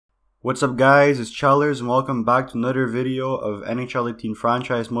What's up guys, it's Chellers and welcome back to another video of NHL 18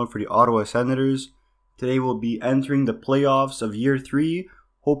 franchise mode for the Ottawa Senators. Today we'll be entering the playoffs of year 3,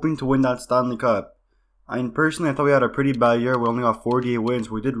 hoping to win that Stanley Cup. Personally, I thought we had a pretty bad year. We only got 48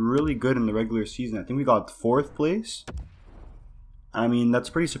 wins. We did really good in the regular season. I think we got 4th place. That's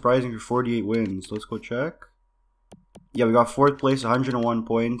pretty surprising for 48 wins. Let's go check. Yeah, we got 4th place, 101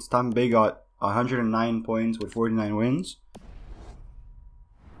 points. Tampa Bay got 109 points with 49 wins.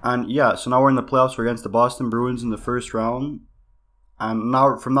 And yeah, so now we're in the playoffs. We're against the Boston Bruins in the first round. And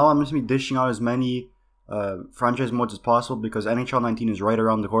now, from now on, I'm just going to be dishing out as many franchise modes as possible because NHL 19 is right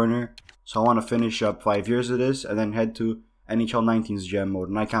around the corner. So I want to finish up 5 years of this and then head to NHL 19's gem mode.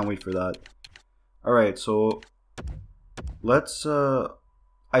 And I can't wait for that. Alright, so let's...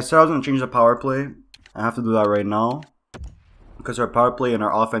 I said I was going to change the power play. I have to do that right now because our power play and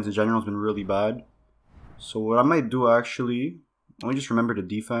our offense in general has been really bad. So what I might do actually... Let me just remember the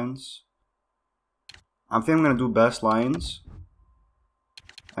defense. I think I'm going to do best lines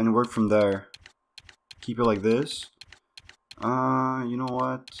and work from there. Keep it like this. You know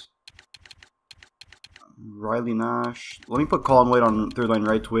what? Riley Nash. Let me put Colin White on third line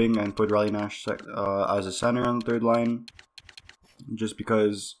right wing and put Riley Nash as a center on the third line. Just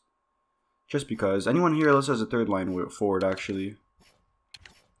because. Anyone here else has a third line forward actually.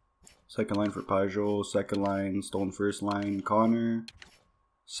 Second line for Pajot, second line, Stone first line, Connor,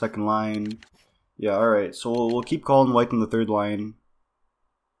 second line. Yeah, alright, so we'll keep Colin White in the third line.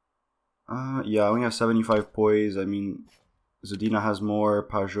 Yeah, I only have 75 poise. Zadina has more,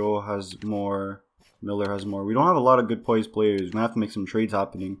 Pajot has more, Miller has more. We don't have a lot of good poise players. We're gonna have to make some trades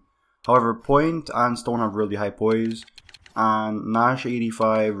happening. However, Point and Stone have really high poise. And Nash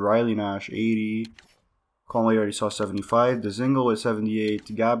 85, Riley Nash 80. Conway already saw 75, Dzingel with 78,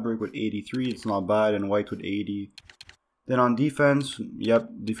 Gabrick with 83, it's not bad, and White with 80. Then on defense, yep,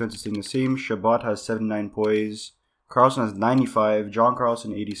 defense is staying the same. Shabbat has 79 poise, Carlson has 95, John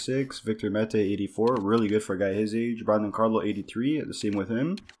Carlson 86, Victor Mete 84, really good for a guy his age. Brandon Carlo 83, the same with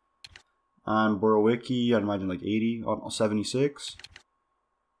him. And Borowicki, I'd imagine like 80, 76.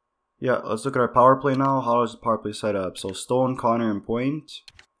 Yeah, let's look at our power play now. How is the power play set up? So Stone, Connor, and Point.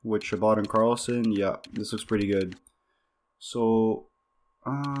 With Shabbat and Carlson, yeah, this looks pretty good. So,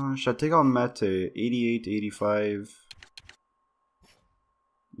 should I take out Mete? 88, 85.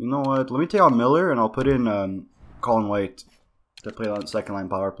 You know what? Let me take out Miller and I'll put in Colin White to play on second line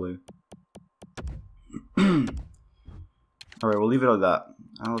power play. Alright, we'll leave it at that.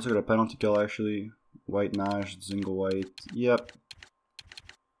 Let's look at a penalty kill actually. White, Nash, Dzingel, White. Yep.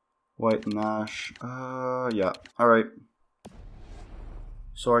 White, Nash. Yeah. Alright.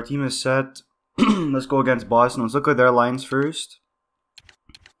 So our team is set. Let's go against Boston. Let's look at their lines first.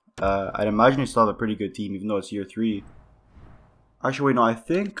 I'd imagine they still have a pretty good team, even though it's year 3. Actually, wait, no, I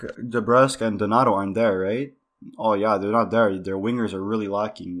think DeBrusque and Donato aren't there, right? Oh yeah, they're not there. Their wingers are really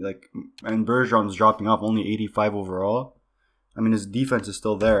lacking. And Bergeron's dropping off, only 85 overall. His defense is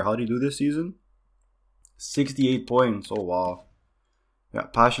still there. How did he do this season? 68 points. Oh wow. Yeah,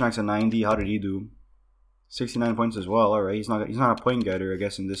 Pashonak's at 90. How did he do? 69 points as well. Alright, he's not a point getter, I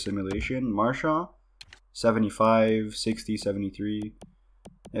guess, in this simulation. Marchand, 75, 60, 73.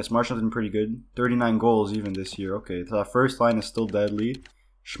 Yes, Marchand's been pretty good. 39 goals even this year. Okay, so that first line is still deadly.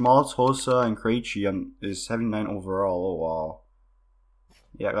 Schmaltz, Hossa, and Krejci is 79 overall. Oh wow.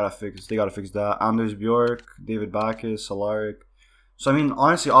 Yeah, they gotta fix that. Anders Bjork, David Backes, Solaric. So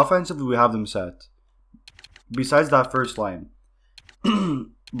honestly, offensively we have them set. Besides that first line.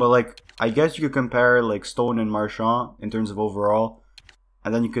 But I guess you could compare Stone and Marchand in terms of overall,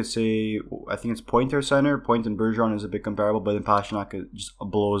 and then you could say I think it's Point or center. Point and Bergeron is a bit comparable, but then Pastrnak just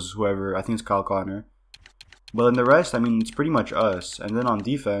blows whoever. I think it's Kyle Connor. But then the rest, it's pretty much us. And then on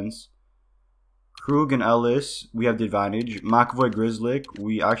defense, Krug and Ellis, we have the advantage. McAvoy,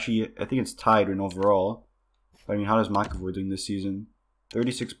 Grzelcyk, I think it's tied in overall. But how does McAvoy doing this season?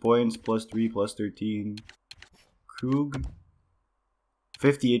 36 points, plus 3, plus 13. Krug.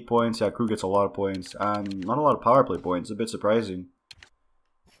 58 points. Yeah, Krug gets a lot of points. And not a lot of power play points. A bit surprising.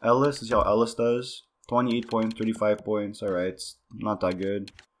 Ellis, let's see how Ellis does. 28 points, 35 points. Alright, it's not that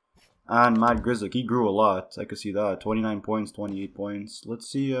good. And Matt Grzelcyk, he grew a lot. I could see that. 29 points, 28 points. Let's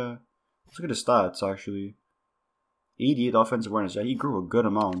see, let's look at his stats, actually. 88 offensive awareness. Yeah, he grew a good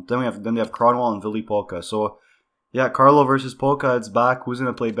amount. Then they have Cronwall and Vili Polka. So, yeah, Carlo versus Polka, it's back. Who's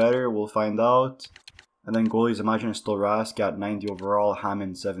going to play better? We'll find out. And then goalies, imagine it's still Rask at 90 overall,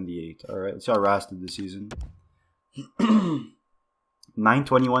 Hammond 78. Alright, let's see how Rask did this season.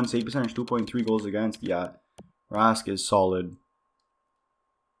 921 save percentage, 2.3 goals against. Yeah, Rask is solid.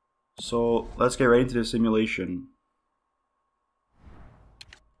 So let's get right into the simulation.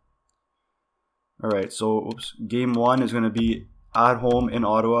 Alright, so oops, game 1 is going to be at home in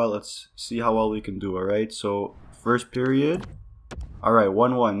Ottawa. Let's see how well we can do, alright? So, first period. Alright,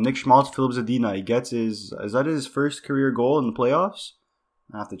 1-1. Nick Schmaltz, Philip Zadina. He gets his... Is that his first career goal in the playoffs?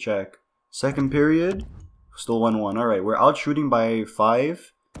 I have to check. Second period. Still 1-1. Alright, we're out shooting by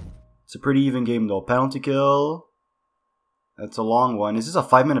 5. It's a pretty even game though. Penalty kill. That's a long one. Is this a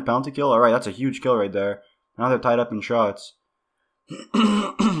 5-minute penalty kill? Alright, that's a huge kill right there. Now they're tied up in shots.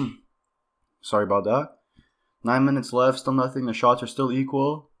 Sorry about that. 9 minutes left. Still nothing. The shots are still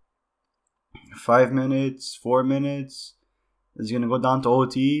equal. 5 minutes. 4 minutes. Is he going to go down to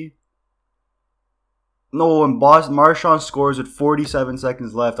OT? No, and Marchand scores with 47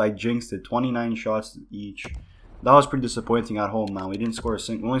 seconds left. I jinxed it. 29 shots each. That was pretty disappointing at home, man. We didn't score a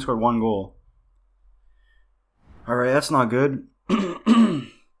single. We only scored 1 goal. Alright, that's not good.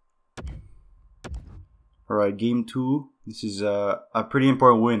 Alright, game 2. This is a pretty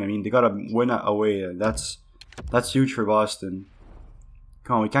important win. I mean, they got to win away. That's huge for Boston.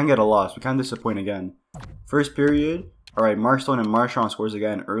 Come on, we can't get a loss. We can't disappoint again. First period. Alright, Mark Stone and Marchand scores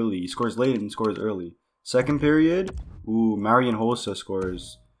again early. He scores late and scores early. Second period. Ooh, Marian Hossa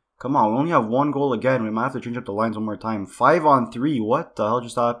scores. Come on, we only have 1 goal again. We might have to change up the lines one more time. 5-on-3. What the hell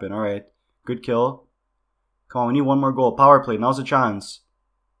just happened? Alright, good kill. Come on, we need 1 more goal. Power play. Now's a chance.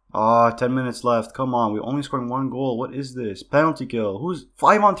 Ah, 10 minutes left. Come on, we only scored 1 goal. What is this? Penalty kill. Who's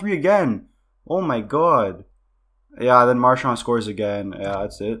 5-on-3 again? Oh my god. Yeah, then Marchand scores again. Yeah,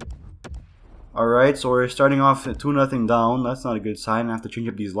 that's it. Alright, so we're starting off 2-0 down. That's not a good sign. I have to change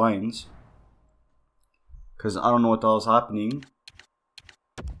up these lines. Because I don't know what the hell is happening.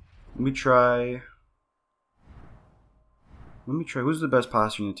 Let me try. Who's the best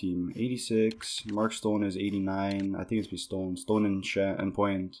passer in the team? 86. Mark Stone is 89. I think it's be Stone. Stone and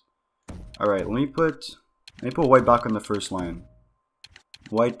Point. Alright, let me put White back on the first line.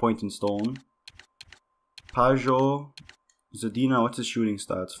 White, Point, and Stone. Pajot. Zadina, what's his shooting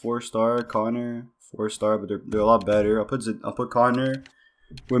stats? 4-star. Connor, 4-star, but they're a lot better. I'll put Connor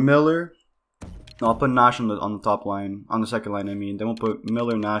with Miller. No, I'll put Nash on the top line, on the second line. I mean, then we'll put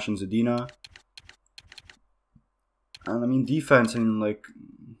Miller, Nash, and Zadina. And I mean, defense. I mean, like,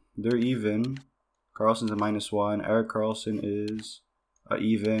 they're even. Carlson's a -1. Eric Carlson is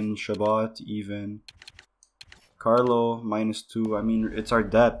even. Shabbat even. Carlo -2. I mean, it's our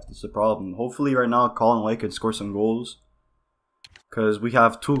depth. It's the problem. Hopefully, right now, Colin White could score some goals. Because we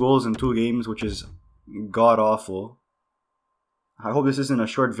have 2 goals in 2 games, which is god-awful. I hope this isn't a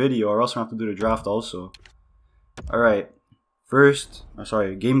short video, or else we'll have to do the draft also. Alright.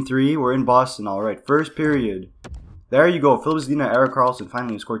 Game 3. We're in Boston. Alright, first period. There you go. Philip Zadina, Eric Carlson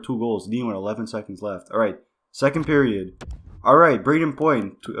finally scored 2 goals. Zadina with 11 seconds left. Alright, second period. Alright, Braden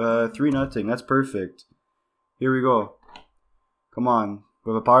Point. 3-0. That's perfect. Here we go. Come on.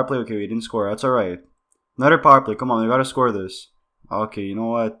 We have a power play. Okay, we didn't score. That's alright. Another power play. Come on, we gotta score this. Okay, you know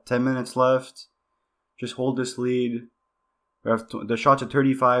what? 10 minutes left. Just hold this lead. We have the shots at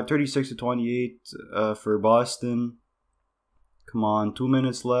 36 to 28 for Boston. Come on, 2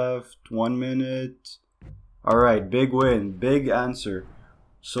 minutes left. 1 minute. Alright, big win. Big answer.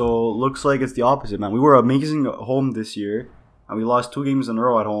 So, looks like it's the opposite, man. We were amazing at home this year. And we lost 2 games in a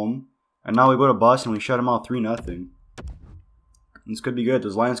row at home. And now we go to Boston and we shut them out 3-0. This could be good.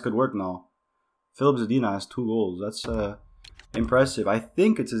 Those lines could work now. Philip Zadina has 2 goals. That's impressive. I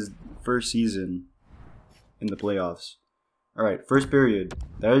think it's his first season in the playoffs. Alright, first period.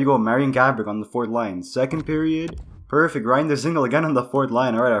 There you go, Marian Gabrick on the 4th line. Second period. Perfect. Ryan Dzingel again on the 4th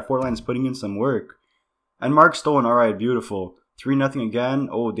line. Alright, our 4th line is putting in some work. And Mark Stone. Alright, beautiful. 3-0 again.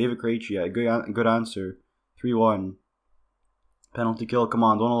 Oh, David Krejci. Yeah, good answer. 3-1. Penalty kill. Come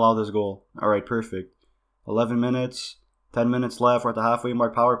on, don't allow this goal. Alright, perfect. 11 minutes. 10 minutes left. We're at the halfway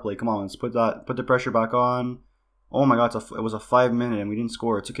mark. Power play. Come on, let's put the pressure back on. Oh my god, it was a 5 minute and we didn't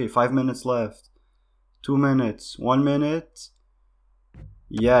score. It's okay, 5 minutes left. 2 minutes. 1 minute.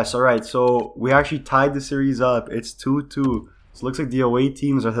 Yes, alright. So we actually tied the series up. It's 2-2. So it looks like the away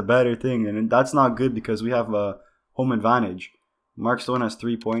teams are the better thing. And that's not good because we have a home advantage. Mark Stone has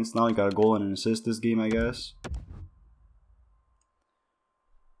 3 points now. He got a goal and an assist this game, I guess.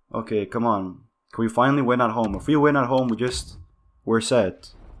 Okay, come on. Can we finally win at home? If we win at home, we're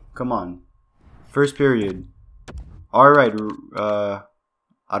set. Come on. First period. Alright, I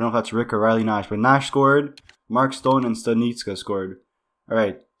don't know if that's Rick or Riley Nash, but Nash scored. Mark Stone and Stanitska scored.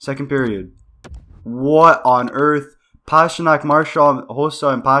 Alright, second period. What on earth? Pasternak, Marshall,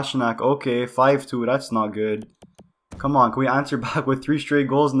 Hossa, and Pasternak. Okay, 5-2. That's not good. Come on, can we answer back with 3 straight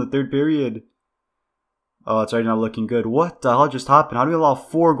goals in the 3rd period? Oh, it's already not looking good. What the hell just happened? How do we allow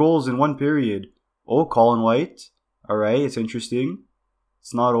 4 goals in 1 period? Oh, Colin White. Alright, it's interesting.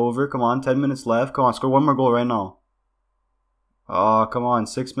 It's not over. Come on, 10 minutes left. Come on, score one more goal right now. Oh, come on,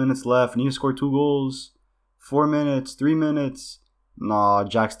 6 minutes left. We need to score 2 goals. 4 minutes, 3 minutes. Nah,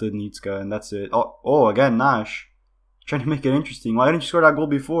 Jack Studnicka, and that's it. Oh, again, Nash. Trying to make it interesting. Why didn't you score that goal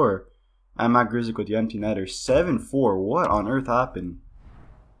before? And Matt Grizzlick with the empty netter. 7-4. What on earth happened?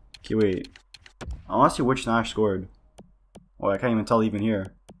 Okay, wait. I want to see which Nash scored. Oh, I can't even tell even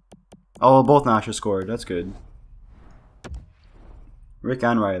here. Oh, both Nashes scored. That's good. Rick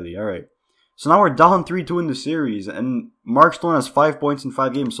and Riley. Alright. So now we're down 3-2 in the series. And Mark Stone has 5 points in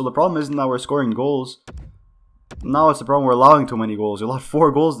 5 games. So the problem isn't that we're scoring goals. Now it's the problem we're allowing too many goals. We allowed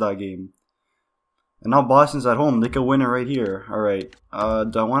 4 goals that game. And now Boston's at home. They could win it right here. Alright.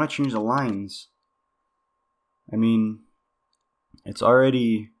 Do I want to change the lines? I mean, it's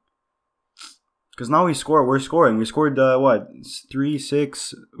already... Because now we're scoring. We scored, what? 3,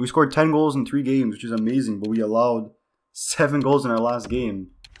 6... We scored 10 goals in 3 games, which is amazing. But we allowed 7 goals in our last game.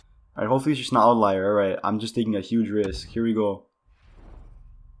 Alright, hopefully it's just an outlier. Alright, I'm just taking a huge risk. Here we go.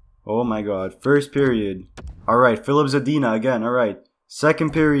 Oh my god. First period. Alright, Philip Zadina again. Alright.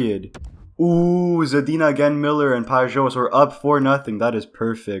 Second period. Ooh, Zadina again, Miller, and Pajot. So we're up 4-0. That is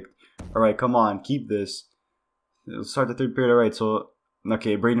perfect. Alright, come on. Keep this. Let's start the third period. Alright, so...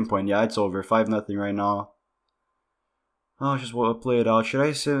 Okay, Braden point. Yeah, it's over. 5-0 right now. Oh, just play it out. Should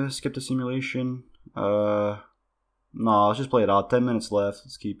I skip the simulation? No, let's just play it out. 10 minutes left.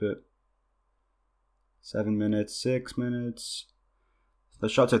 Let's keep it. 7 minutes. 6 minutes. The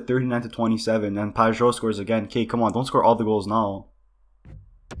shots are 39-27. And Pajot scores again. Okay, come on. Don't score all the goals now.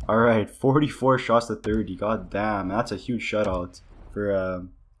 Alright, 44 shots to 30. God damn, that's a huge shutout for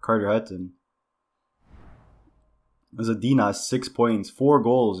Carter Hutton. Zadina has 6 points, 4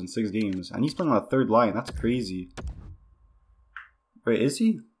 goals in 6 games. And he's playing on the third line. That's crazy. Wait, is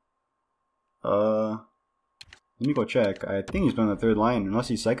he? Let me go check. I think he's playing on the third line, unless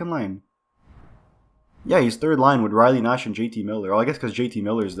he's second line. Yeah, he's third line with Riley Nash and JT Miller. Oh, I guess because JT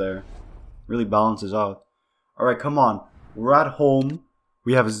Miller's there. Really balances out. Alright, come on. We're at home.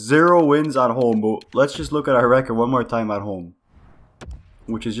 We have 0 wins at home, but let's just look at our record one more time at home.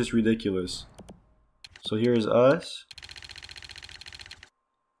 Which is just ridiculous. So here's us.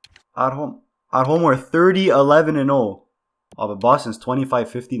 At home we're 30-11-0. Oh, but Boston's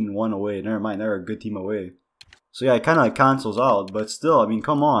 25-15-1 away. Never mind, they're a good team away. So yeah, it kind of like cancels out, but still, I mean,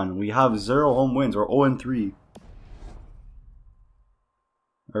 come on. We have 0 home wins. We're 0-3.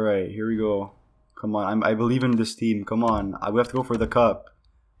 Alright, here we go. Come on, I believe in this team. Come on, we have to go for the cup.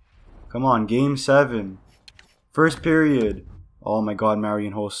 Come on, game 7. First period. Oh my god,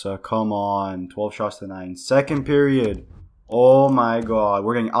 Marian Hossa. Come on, 12 shots to 9. Second period. Oh my god,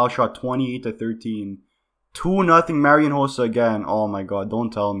 we're getting outshot 28-13. 2-0 Marian Hossa again. Oh my god,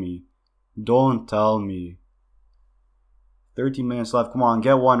 don't tell me. Don't tell me. 13 minutes left. Come on,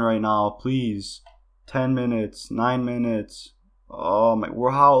 get one right now, please. 10 minutes, 9 minutes. Oh my,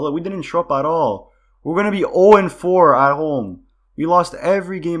 we didn't show up at all. We're going to be 0-4 at home. We lost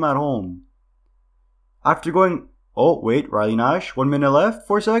every game at home. After going... Oh, wait. Riley Nash. 1 minute left.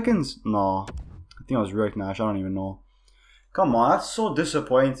 4 seconds. No. I think I was Rick Nash. I don't even know. Come on. That's so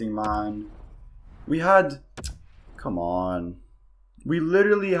disappointing, man. We had... Come on. We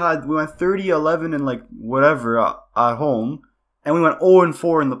literally had... We went 30-11 and like whatever at home. And we went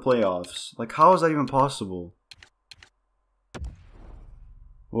 0-4 in the playoffs. Like, how is that even possible?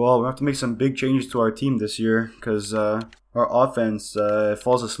 Well, we have to make some big changes to our team this year because our offense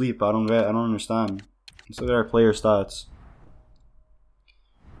falls asleep. I don't understand. Let's look at our player stats.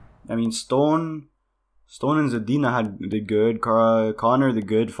 I mean, Stone and Zadina did good. Connor did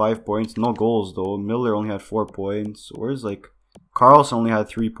good, 5 points. No goals though. Miller only had 4 points. Where's like Carlson only had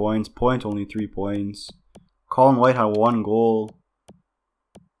 3 points. Point only 3 points. Colin White had 1 goal.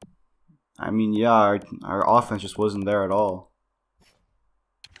 I mean, yeah, our offense just wasn't there at all.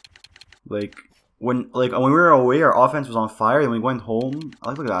 Like when we were away, our offense was on fire. And we went home.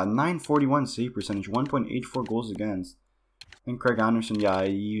 Look at that, 941 save percentage, 1.84 goals against. And Craig Anderson, yeah,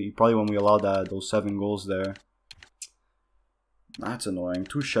 he probably when we allowed those 7 goals there. That's annoying.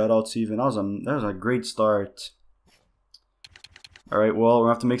 2 shutouts even. That was a great start. All right, well, we're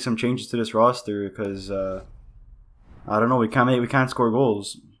gonna have to make some changes to this roster because I don't know. We can't score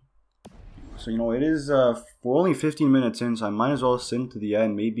goals. So you know, it is we're only 15 minutes in, so I might as well sit to the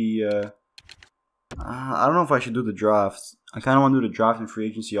end. Maybe I don't know if I should do the draft. I kind of want to do the draft and free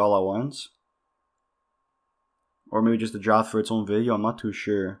agency all at once, or maybe just the draft for its own video. I'm not too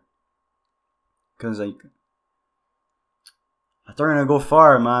sure, cause like I thought we were gonna go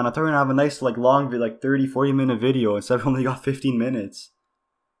far, man. I thought we were gonna have a nice like long, like 30-40 minute video. Instead, we only got 15 minutes.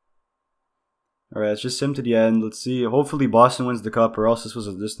 Alright, let's just sim to the end. Let's see. Hopefully Boston wins the cup, or else this was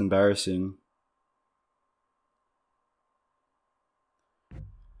just embarrassing.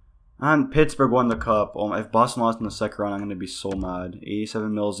 And Pittsburgh won the cup. Oh, if Boston lost in the second round, I'm going to be so mad.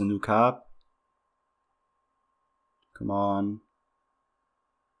 87 mils a new cap. Come on.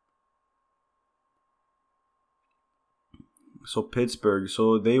 So Pittsburgh,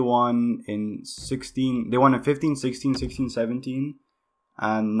 so they won in 16, they won in 15, 16, 16, 17,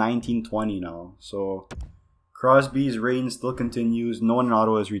 and 19, 20 now. So Crosby's reign still continues. No one in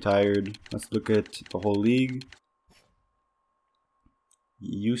Ottawa is retired. Let's look at the whole league.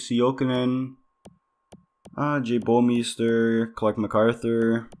 UC Okinen, Jay Bomeister, Clark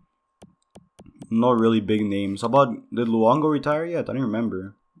MacArthur. No really big names. How about, did Luongo retire yet? I don't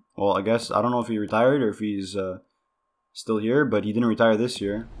remember. Well, I guess, I don't know if he retired or if he's still here, but he didn't retire this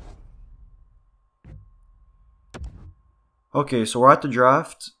year. Okay, so we're at the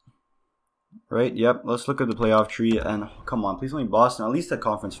draft. Right, yep, let's look at the playoff tree. And come on, please let me Boston, at least the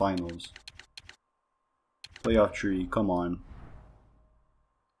conference finals. Playoff tree, come on.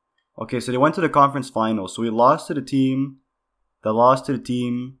 Okay, so they went to the conference finals. So we lost to the team that lost to the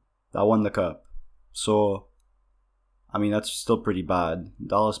team that won the cup. So, I mean, that's still pretty bad.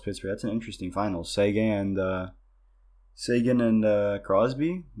 Dallas, Pittsburgh, that's an interesting final. Sagan and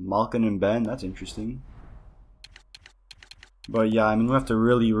Crosby, Malkin and Ben, that's interesting. But yeah, I mean, we have to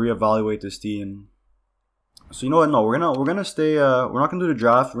really reevaluate this team. So you know what? No, we're gonna stay. We're not gonna do the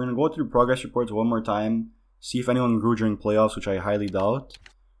draft. We're gonna go through progress reports one more time, see if anyone grew during playoffs, which I highly doubt.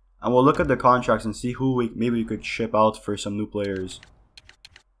 And we'll look at the contracts and see who maybe we could ship out for some new players.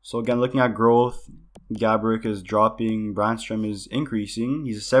 So again, looking at growth, Gabrick is dropping, Brandstrom is increasing.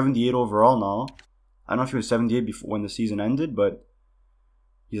 He's a 78 overall now. I don't know if he was 78 before when the season ended, but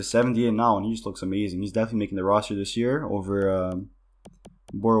he's a 78 now, and he just looks amazing. He's definitely making the roster this year over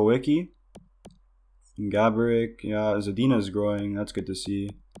Borowicki. Gabrick, yeah, Zadina is growing. That's good to see.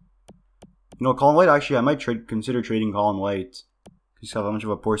 You know, Colin White, actually, I might consider trading Colin White. Just how much of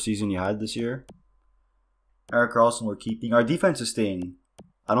a poor season he had this year. Erik Karlsson we're keeping. Our defense is staying.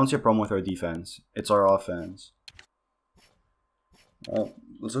 I don't see a problem with our defense. It's our offense.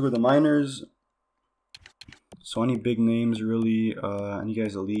 Let's look at the minors. So any big names really? Any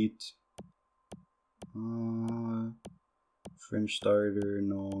guys elite? French starter?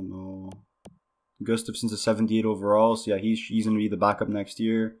 No. Gustafson's a 78 overall, so yeah, he's gonna be the backup next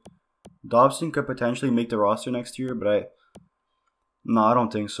year. Dobson could potentially make the roster next year, but no, I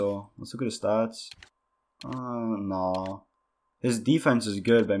don't think so. Let's look at his stats. No. His defense is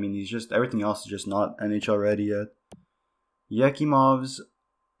good, but I mean, everything else is just not NHL ready yet. Yekimovs,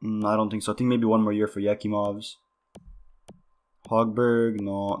 I don't think so. I think maybe one more year for Yekimovs. Hogberg,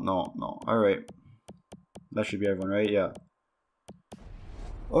 no. Alright. That should be everyone, right? Yeah.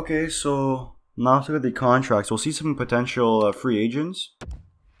 Okay, so now let's look at the contracts. We'll see some potential free agents.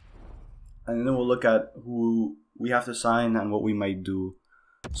 And then we'll look at who we have to sign and what we might do.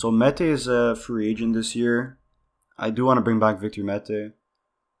 So Mete is a free agent this year. I do want to bring back Victor Mete.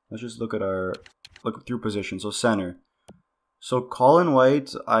 Let's just look through positions. So center. So Colin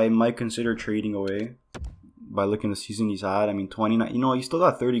White, I might consider trading away by looking at the season he's had. I mean, 29. You know, he still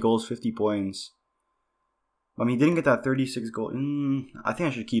got 30 goals, 50 points. I mean, he didn't get that 36 goal. I think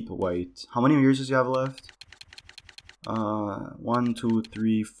I should keep White. How many years does he have left? 1, 2,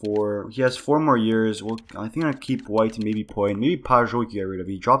 3, 4. He has 4 more years. Well, I think I'm gonna keep White and maybe Point. Maybe Pajot we can get rid of.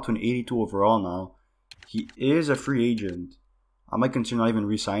 He dropped to an 82 overall now. He is a free agent. I might consider not even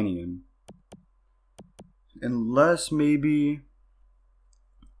re-signing him. Unless maybe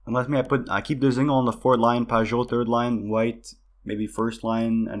I keep Dzingel on the 4th line, Pajot 3rd line, White maybe 1st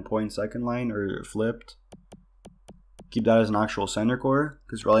line, and Point 2nd line, or flipped. Keep that as an actual center core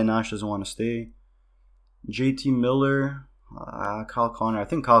because Riley Nash doesn't want to stay. JT Miller, Kyle Connor. I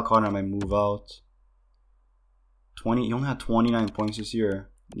think Kyle Connor might move out. He only had 29 points this year.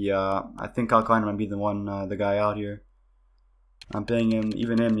 Yeah, I think Kyle Connor might be the guy out here. I'm paying him,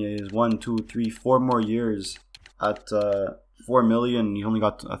 even him, he has 1, 2, 3, 4 more years at $4 million. He only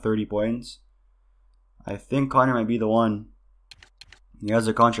got 30 points. I think Connor might be the one. He has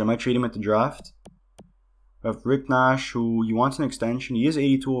a contract. I might trade him at the draft. We have Rick Nash, who he wants an extension. He is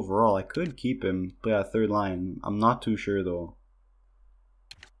 82 overall. I could keep him, play at 3rd line. I'm not too sure though.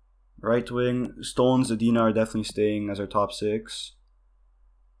 Right wing, Stones, Zadina are definitely staying as our top 6.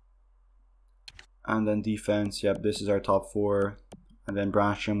 And then defense, yep, this is our top 4. And then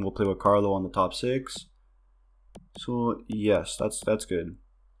Brandstrom will play with Carlo on the top 6. So yes, that's good.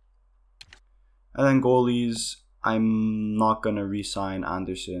 And then goalies, I'm not gonna re-sign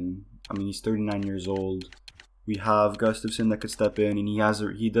Anderson. I mean, he's 39 years old. We have Gustafson that could step in, and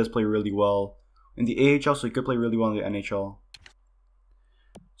he does play really well in the AHL, so he could play really well in the NHL.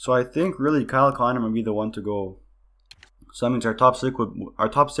 So I think really Kyle Connor would be the one to go. So that means our top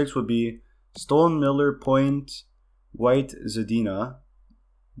six would be Stone, Miller, Point, White, Zadina.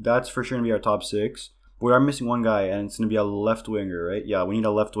 That's for sure gonna be our top six. But we are missing one guy, and it's gonna be a left winger, right? Yeah, we need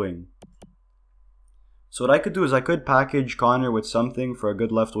a left wing. So what I could do is I could package Connor with something for a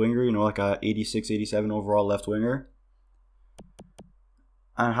good left winger, you know, like a 86, 87 overall left winger,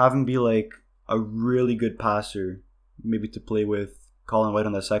 and have him be like a really good passer, maybe to play with Colin White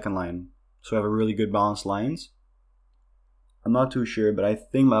on the second line. So we have a really good balanced lines. I'm not too sure, but I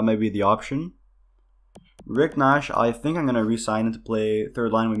think that might be the option. Rick Nash, I think I'm going to re-sign him to play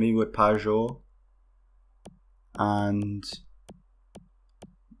third line with maybe with Pajot. And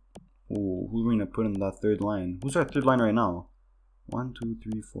ooh, who are we going to put in that third line? Who's our third line right now? 1, 2,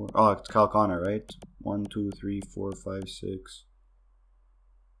 3, 4. Oh, it's Kyle Connor, right? 1, 2, 3, 4, 5, 6.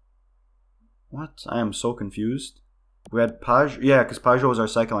 What? I am so confused. We had Pajot. Yeah, because Pajot was our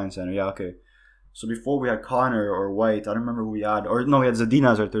second line center. Yeah, okay. So before we had Connor or White. I don't remember who we had. Or no, we had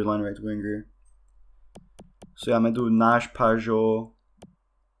Zadina as our third line right winger. So yeah, I'm going to do Nash, Pajot.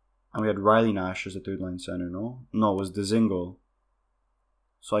 And we had Riley Nash as a third line center, no? No, it was Dzingel.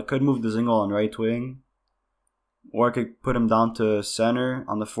 So I could move Dzingel on right wing. Or I could put him down to center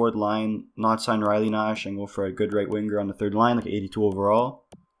on the fourth line, not sign Riley Nash, and go for a good right winger on the third line, like 82 overall.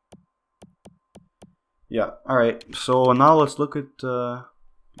 Yeah, alright. So now let's look at...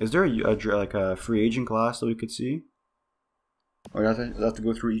 is there like a free agent class that we could see? Or do I have to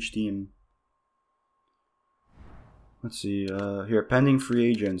go through each team? Let's see. Here, pending free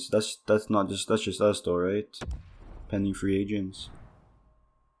agents. That's just us though, right? Pending free agents.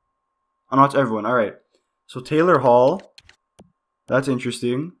 Oh no, it's everyone. Alright. So Taylor Hall. That's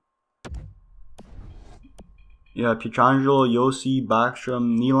interesting. Yeah, Pietrangelo, Yossi,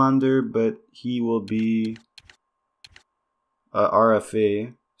 Backstrom, Nylander, but he will be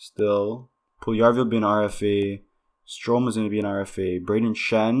RFA still. Puljujarvi will be an RFA. Strome is going to be an RFA. Braden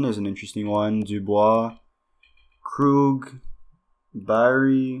Shen is an interesting one. Dubois. Krug.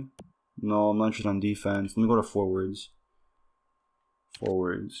 Barry. No, I'm not interested on defense. Let me go to forwards.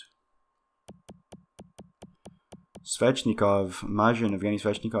 Forwards. Svechnikov. Imagine Evgeny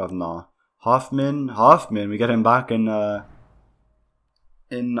Svechnikov. Nah. Hoffman, we get him back in Ottawa.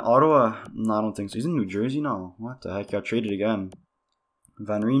 No, I don't think so. He's in New Jersey now. What the heck? Got traded again.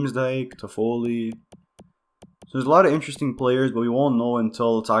 Van Riemsdyk, Toffoli. So there's a lot of interesting players, but we won't know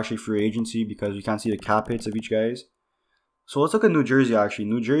until it's actually free agency because we can't see the cap hits of each guys. So let's look at New Jersey actually.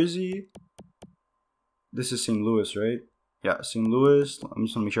 New Jersey. This is St. Louis, right? Yeah, St. Louis. I'm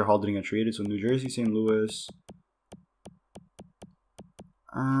just gonna make sure Hall didn't get traded. So New Jersey, St. Louis.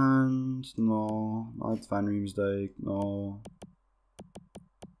 And no, not Van Riemsdyk, no.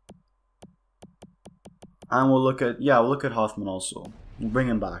 And we'll look at Hoffman also. We'll bring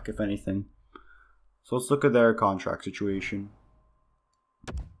him back if anything. So let's look at their contract situation.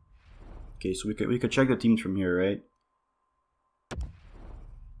 Okay, so we could check the teams from here, right?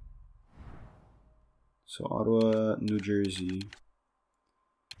 So Ottawa, New Jersey.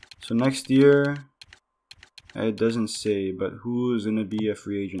 So next year, it doesn't say, but who's going to be a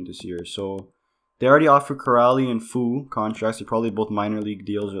free agent this year? So they already offered Corrali and Fu contracts. They're probably both minor league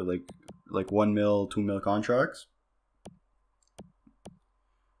deals or like 1 mil, 2 mil contracts.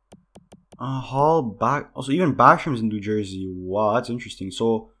 Hall back. Also, even Backstrom's in New Jersey. Wow, that's interesting.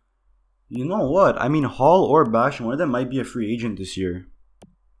 So, you know what? I mean, Hall or Backstrom, one of them might be a free agent this year.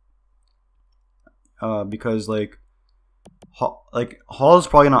 Because Hall's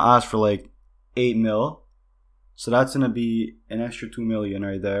probably gonna ask for like 8 mil. So that's going to be an extra 2 million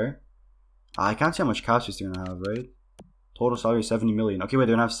right there. I can't see how much cap space they're going to have, right? Total salary 70 million. Okay, wait,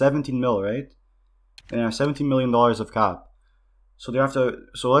 they're going to have 17 mil, right? They're going to have $17 million of cap. So they have to,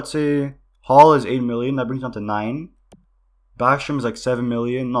 so let's say Hall is 8 million, that brings down to 9. Backstrom is like 7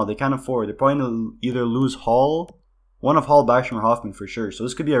 million. No, they can't afford. They're probably going to either lose Hall, one of Hall, Backstrom, or Hoffman for sure. So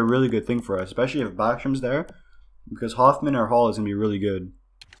this could be a really good thing for us, especially if Backstrom's there, because Hoffman or Hall is going to be really good.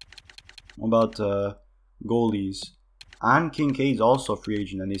 What about goalies? And Kincaid's also a free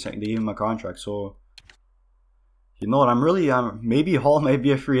agent, and they gave him a contract. So you know what? I'm really maybe Hall might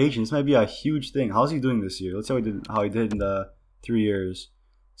be a free agent. This might be a huge thing. How's he doing this year? Let's see how he did in the 3 years.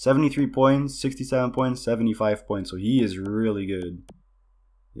 73 points, 67 points, 75 points. So he is really good.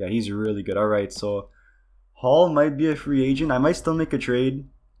 Yeah, he's really good. All right, so Hall might be a free agent. I might still make a trade.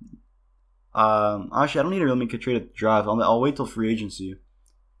 Actually, I don't need to really make a trade at the draft. I'll wait till free agency.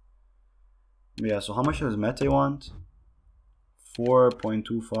 Yeah, so how much does Mete want?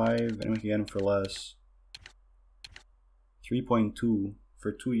 4.25. Anyone can get him for less. 3.2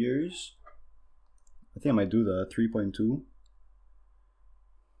 for 2 years. I think I might do that. 3.2.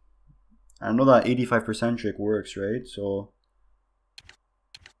 I know that 85% trick works, right? So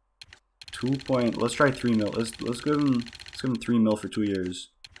 2 point. Let's try 3 mil. Let's give him 3 mil for 2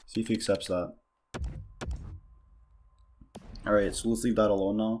 years. See if he accepts that. All right, so let's leave that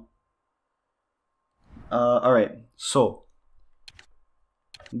alone now. All right, so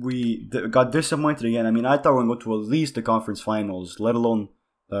we got disappointed again. I mean, I thought we were going to go to at least the conference finals, let alone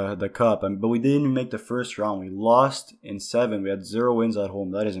the cup. But we didn't even make the first round. We lost in 7. We had 0 wins at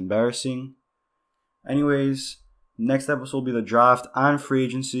home. That is embarrassing. Anyways, next episode will be the draft and free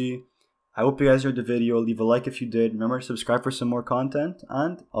agency. I hope you guys enjoyed the video. Leave a like if you did. Remember to subscribe for some more content,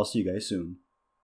 and I'll see you guys soon.